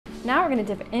Now we're gonna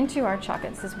dip it into our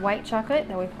chocolate. This is white chocolate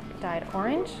that we've dyed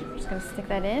orange. We're just gonna stick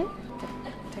that in,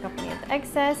 take off any of the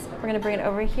excess. We're gonna bring it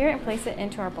over here and place it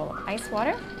into our bowl of ice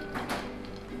water.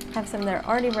 Have some that are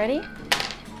already ready,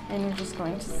 and you're just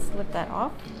going to slip that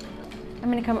off. I'm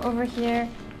gonna come over here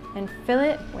and fill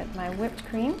it with my whipped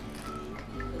cream.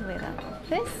 Lay that like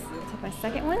this. Take my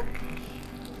second one,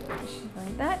 just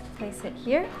like that. Place it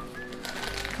here.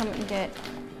 Come and get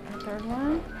our third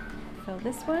one. Fill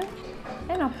this one,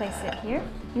 and I'll place it here.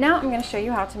 Now I'm going to show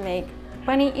you how to make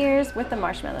bunny ears with the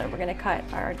marshmallow. We're going to cut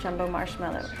our jumbo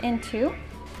marshmallow in two.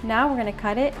 Now we're going to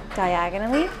cut it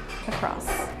diagonally across.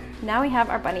 Now we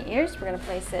have our bunny ears. We're going to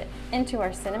place it into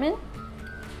our cinnamon.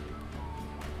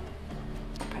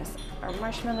 Press our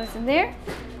marshmallows in there.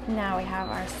 Now we have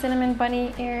our cinnamon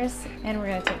bunny ears, and we're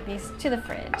going to take these to the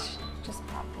fridge. Just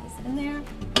pop these in there.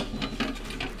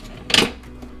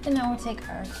 And now we'll take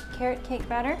our carrot cake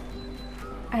batter.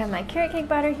 I have my carrot cake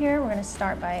batter here. We're going to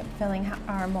start by filling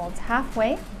our molds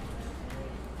halfway.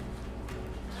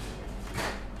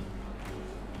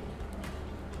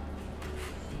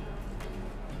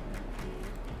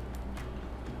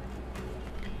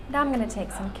 Now I'm going to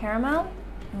take some caramel,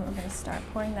 and we're going to start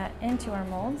pouring that into our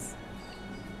molds.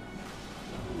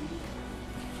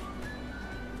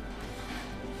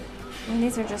 And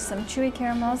these are just some chewy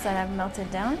caramels that I've melted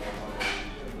down.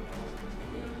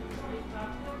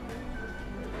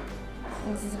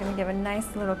 This is going to give a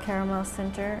nice little caramel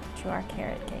center to our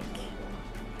carrot cake.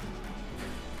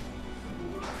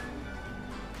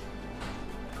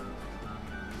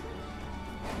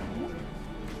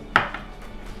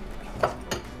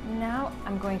 Now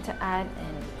I'm going to add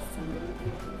in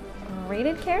some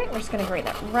grated carrot. We're just going to grate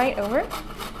that right over. A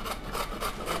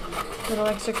little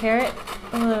extra carrot,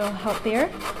 a little healthier.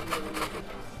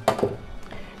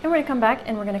 And we're going to come back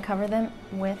and we're going to cover them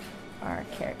with our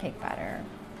carrot cake batter.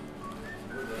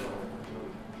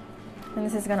 And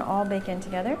this is going to all bake in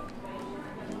together.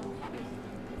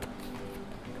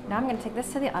 Now I'm going to take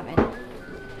this to the oven.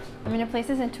 I'm going to place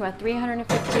this into a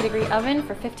 350-degree oven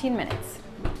for 15 minutes.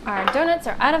 Our donuts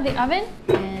are out of the oven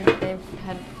and they've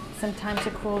had some time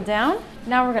to cool down.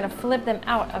 Now we're going to flip them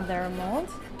out of their mold.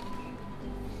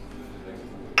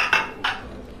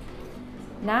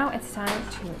 Now it's time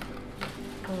to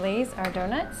glaze our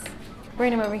donuts.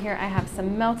 Bring them over here. I have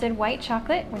some melted white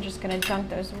chocolate. We're just going to dunk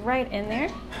those right in there.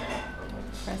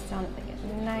 Press down that they get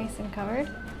nice and covered.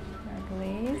 Our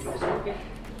glaze.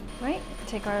 Right,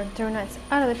 take our donuts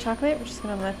out of the chocolate. We're just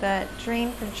going to let that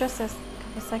drain for just a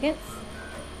couple seconds.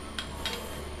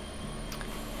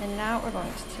 And now we're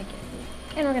going to take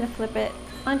it and we're going to flip it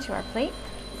onto our plate.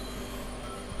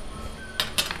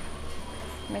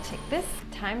 I'm going to take this.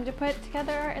 Time to put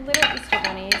together our little Easter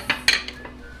bunnies.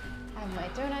 I have my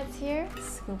donuts here.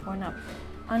 Scoop one up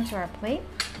onto our plate.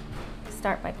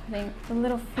 Start by putting the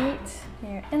little feet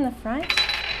here in the front.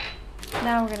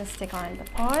 Now we're going to stick on the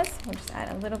paws. We'll just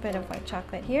add a little bit of white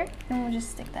chocolate here and we'll just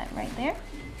stick that right there.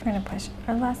 We're going to push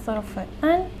our last little foot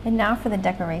on. And now for the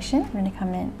decoration, we're going to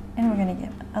come in and we're going to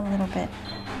get a little bit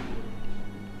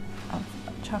of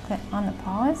chocolate on the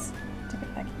paws. Dip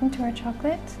it back into our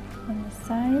chocolate on the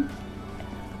side and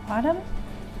the bottom.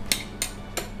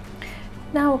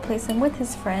 Now we'll place him with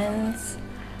his friends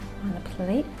on the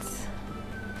plate.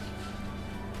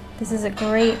 This is a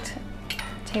great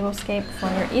tablescape for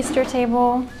your Easter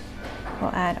table. We'll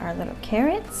add our little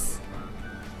carrots.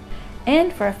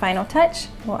 And for a final touch,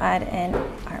 we'll add in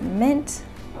our mint.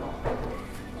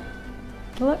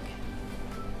 Look.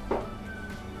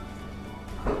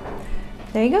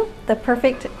 There you go, the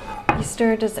perfect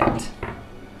Easter dessert.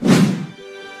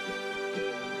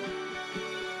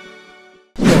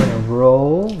 So we're gonna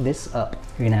roll this up.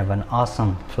 You're gonna have an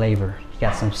awesome flavor. You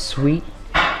got some sweet,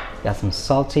 you got some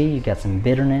salty, you got some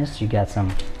bitterness, you got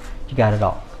it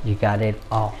all. You got it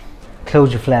all.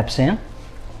 Close your flaps in.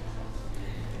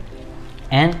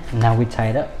 And now we tie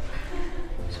it up.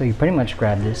 So you pretty much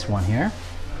grab this one here.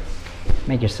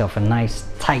 Make yourself a nice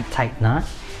tight knot.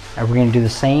 And we're gonna do the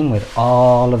same with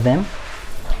all of them.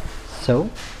 So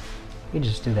you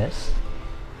just do this.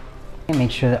 And make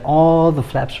sure that all the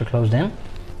flaps are closed in.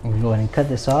 You can go ahead and cut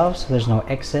this off so there's no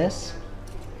excess.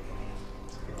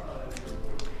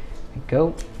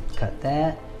 Go, cut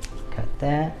that,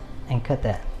 and cut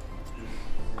that.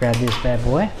 Grab this bad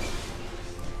boy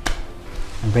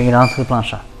and bring it onto the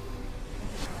plancha.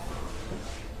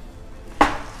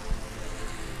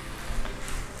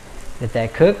 Let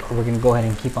that cook. We're gonna go ahead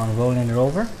and keep on rolling it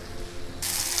over.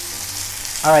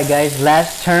 All right guys,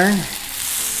 last turn.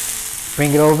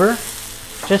 Bring it over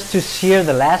just to sear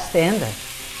the last end.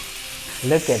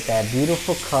 Look at that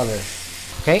beautiful color.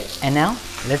 Okay, and now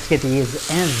let's get these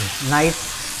ends nice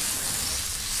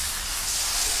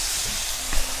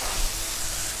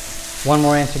One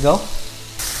more in to go.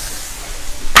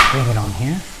 Bring it on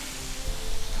here.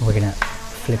 We're gonna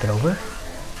flip it over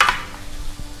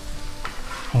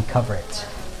and cover it.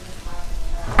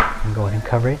 And go ahead and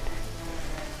cover it.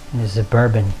 And this is a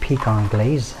bourbon pecan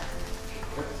glaze.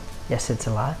 Yes, it's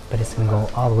a lot, but it's gonna go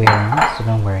all the way around, so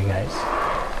don't worry, guys.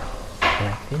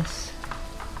 Like this.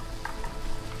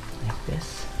 Like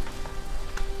this.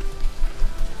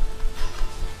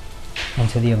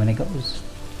 Into the oven it goes.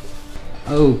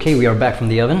 Okay, we are back from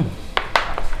the oven.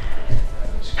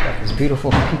 Got this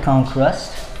beautiful pecan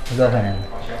crust. We'll go ahead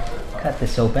and cut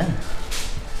this open.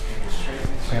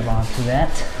 Grab onto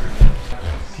that.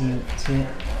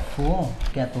 Beautiful.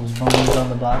 Got those bones on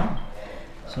the bottom.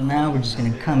 So now we're just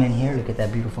gonna come in here. Look at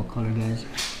that beautiful color, guys.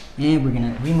 And we're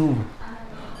gonna remove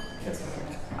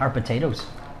our potatoes.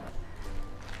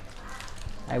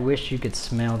 I wish you could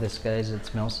smell this, guys. It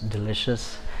smells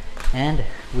delicious. And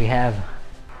we have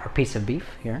our piece of beef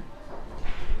here.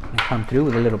 And come through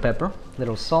with a little pepper,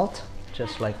 little salt,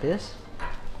 just like this.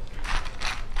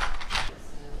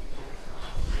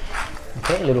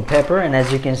 Okay, a little pepper, and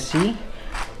as you can see,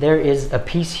 there is a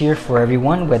piece here for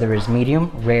everyone, whether it's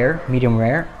medium rare,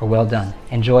 or well done.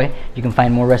 Enjoy. You can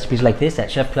find more recipes like this at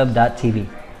chefclub.tv.